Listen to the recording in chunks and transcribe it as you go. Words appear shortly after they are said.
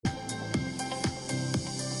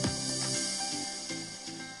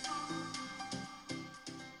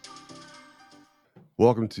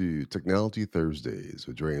Welcome to Technology Thursdays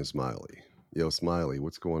with Dre and Smiley. Yo, Smiley,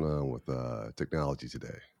 what's going on with technology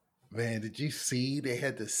today? Man, did you see they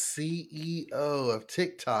had the CEO of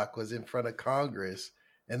TikTok was in front of Congress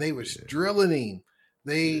and they was Yeah, drilling him.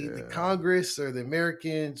 The yeah. Congress or the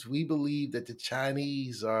Americans, we believe that the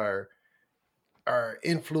Chinese are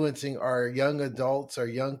influencing our young adults, our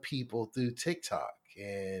young people through TikTok.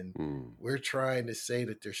 And Mm, we're trying to say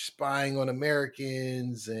that they're spying on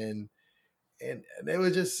Americans and it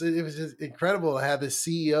was just incredible to have the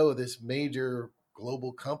CEO of this major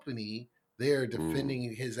global company there mm,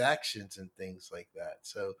 defending his actions and things like that.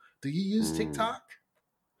 So, do you use mm. TikTok?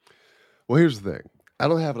 Well, here's the thing. I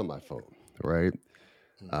don't have it on my phone, right?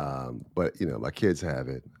 Mm. But my kids have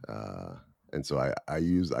it, and so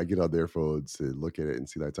I get on their phones to look at it and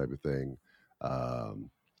see that type of thing.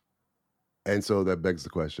 Um, and so that begs the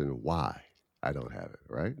question, why I don't have it,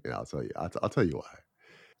 right? And I'll tell you. I'll tell you why.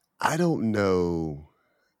 I don't know.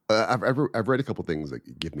 I've read a couple things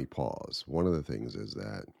that give me pause. One of the things is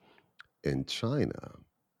that in China,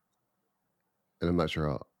 and I'm not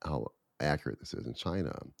sure how accurate this is, in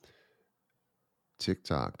China,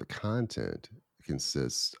 TikTok, the content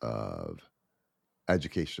consists of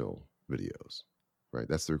educational videos, right?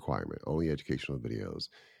 That's the requirement, only educational videos.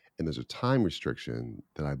 And there's a time restriction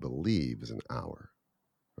that I believe is an hour,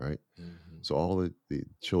 right? Hmm. So all the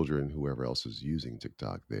children, whoever else is using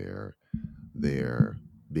TikTok, they're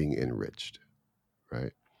being enriched,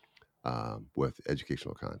 right? With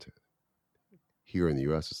educational content. Here in the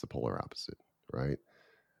U.S., it's the polar opposite, right?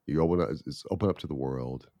 You open up, it's open up to the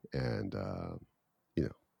world, and you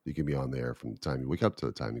know you can be on there from the time you wake up to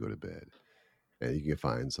the time you go to bed, and you can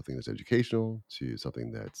find something that's educational to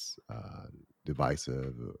something that's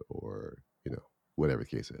divisive, or whatever the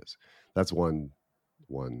case is. That's one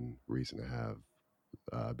reason to have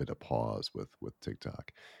a bit of pause with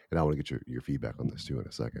TikTok, and I want to get your feedback on this too in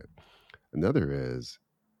a second. Another is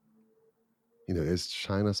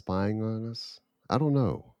China spying on us? I don't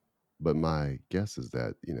know. But my guess is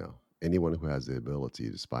that, anyone who has the ability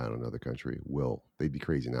to spy on another country they'd be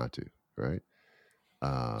crazy not to, right?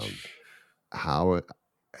 Um, how,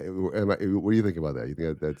 what do you think about that? You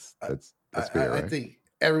think I, that's fair, I right? think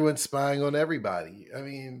everyone's spying on everybody. I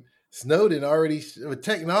mean, Snowden already with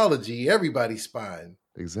technology, everybody's spying.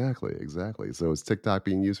 Exactly, exactly. So is TikTok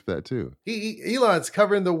being used for that too? Elon's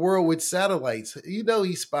covering the world with satellites. You know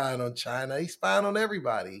he's spying on China. He's spying on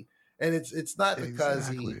everybody, and it's not because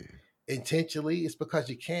he Exactly. intentionally. It's because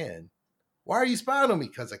you can. Why are you spying on me?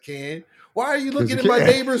 Because I can. Why are you Because looking you in my can.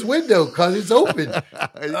 neighbor's window? Because it's open.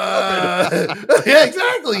 It's open. Yeah,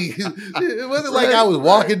 exactly. It wasn't like I Right, was right.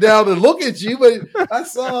 walking down to look at you, but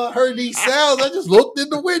heard these sounds. I just looked in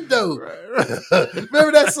the window. Right, right.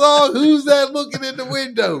 Remember that song? Who's that looking in the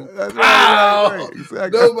window? That's right, right, right. Pow!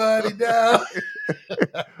 Exactly. Nobody down.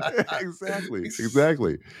 Exactly,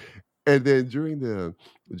 exactly. And then during the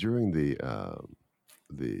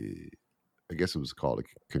I guess it was called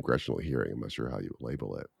a congressional hearing. I'm not sure how you would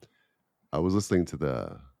label it. I was listening to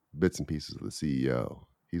the bits and pieces of the CEO.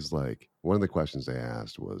 He's like, one of the questions they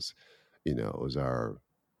asked was, is our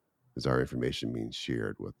information being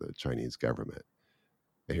shared with the Chinese government?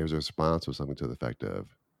 And his response was something to the effect of,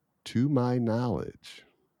 to my knowledge,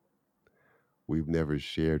 we've never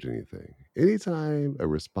shared anything. Anytime a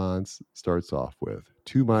response starts off with,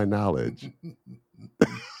 to my knowledge,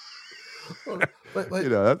 but you but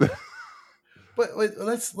know, that, but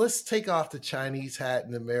let's take off the Chinese hat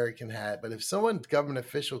and the American hat. But if someone government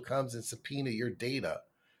official comes and subpoena your data,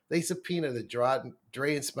 they subpoena the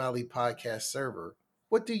Dre and Smiley podcast server.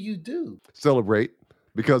 What do you do? celebrate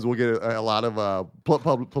because we'll get a lot of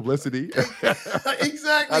publicity.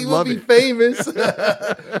 Exactly, I'd we'll love be it. famous.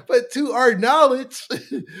 But to our knowledge,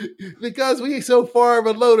 because we so far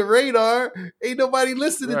below the radar, ain't nobody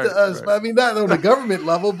listening to Right, us. right. But I mean, not on the government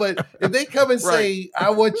level, but if they come and Right. say, "I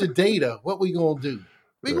want your data," what we gonna do?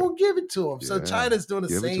 We Right. gonna give it to them. So Yeah. China's doing the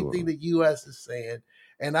Give it same to thing them. the U.S. is saying,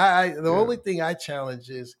 and the Yeah. only thing I challenge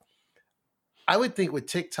is I would think with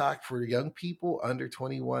TikTok for young people under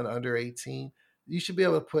 21, under 18, you should be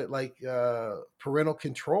able to put like parental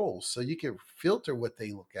controls so you can filter what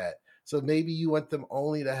they look at. So maybe you want them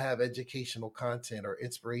only to have educational content or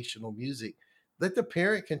inspirational music. Let the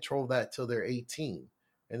parent control that till they're 18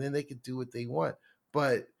 and then they can do what they want.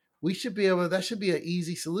 But we should be able, that should be an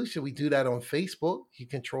easy solution. We do that on Facebook. You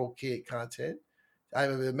control kid content. I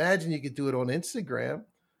would imagine you could do it on Instagram.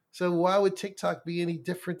 So why would TikTok be any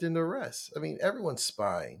different than the rest? I mean, everyone's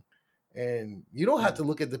spying, and you don't have Mm. to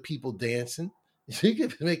look at the people dancing. You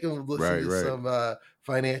can make them listen Right, to right. some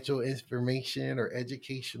financial information or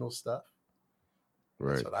educational stuff.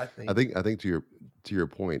 That's right. what I I think. think I think to your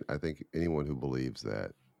point, I think anyone who believes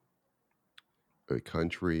that a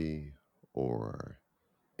country or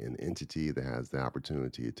an entity that has the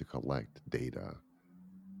opportunity to collect data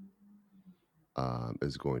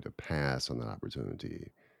is going to pass on that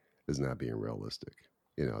opportunity is not being realistic.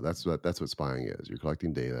 That's what spying is. You're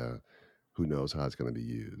collecting data. Who knows how it's going to be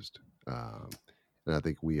used? And I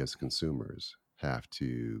think we as consumers have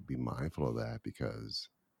to be mindful of that because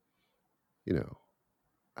you know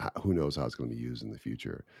who knows how it's going to be used in the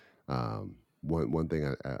future. One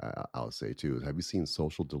thing I'll say too is, have you seen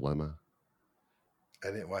Social Dilemma? I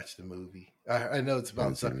didn't watch the movie. I know it's You about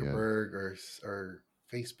haven't seen it yet. Zuckerberg or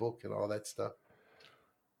Facebook and all that stuff.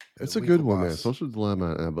 The It's a good one, man. Winklevoss. Social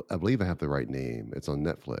Dilemma. And I believe I have the right name. It's on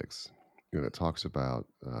Netflix. It talks about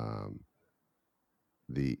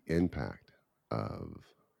the impact of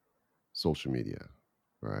social media,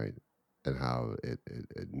 right, and how it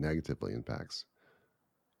negatively impacts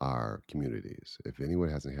our communities. If anyone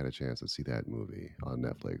hasn't had a chance to see that movie on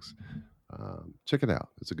Netflix, check it out.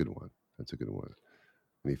 It's a good one. That's a good one.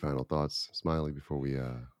 Any final thoughts, Smiley, before we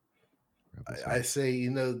wrap this I up? say,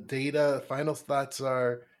 data, final thoughts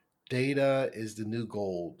are data is the new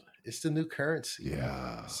gold. It's the new currency.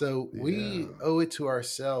 Yeah, So yeah. we owe it to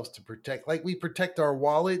ourselves to protect, like we protect our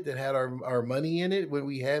wallet that had our money in it when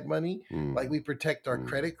we had money, like Mm, we protect our mm,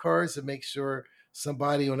 credit cards to make sure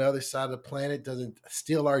somebody on the other side of the planet doesn't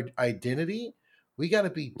steal our identity. We got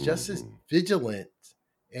to be just as mm, vigilant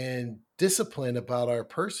and disciplined about our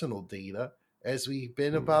personal data as we've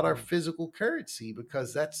been about our mm. physical currency,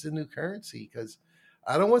 because that's the new currency. Because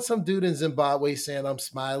I don't want some dude in Zimbabwe saying I'm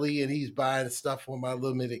Smiley and he's buying stuff on my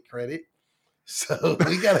limited credit. So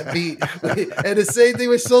we gotta be, and the same thing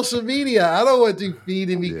with social media. I don't want you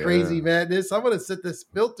feeding me crazy Yeah, madness. I'm gonna set this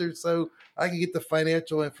filter so I can get the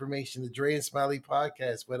financial information, the Dre and Smiley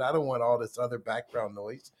podcast, but I don't want all this other background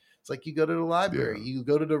noise. It's like you go to the yeah. library, you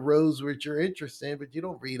go to the rows which you're interested in, but you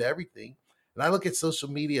don't read everything. And I look at social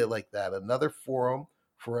media like that, another forum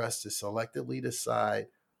for us to selectively decide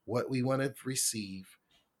what we want to receive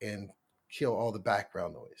and kill all the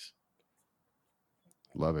background noise.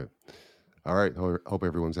 Love it. All right. Hope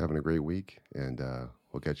everyone's having a great week, and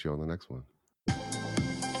we'll catch you on the next one.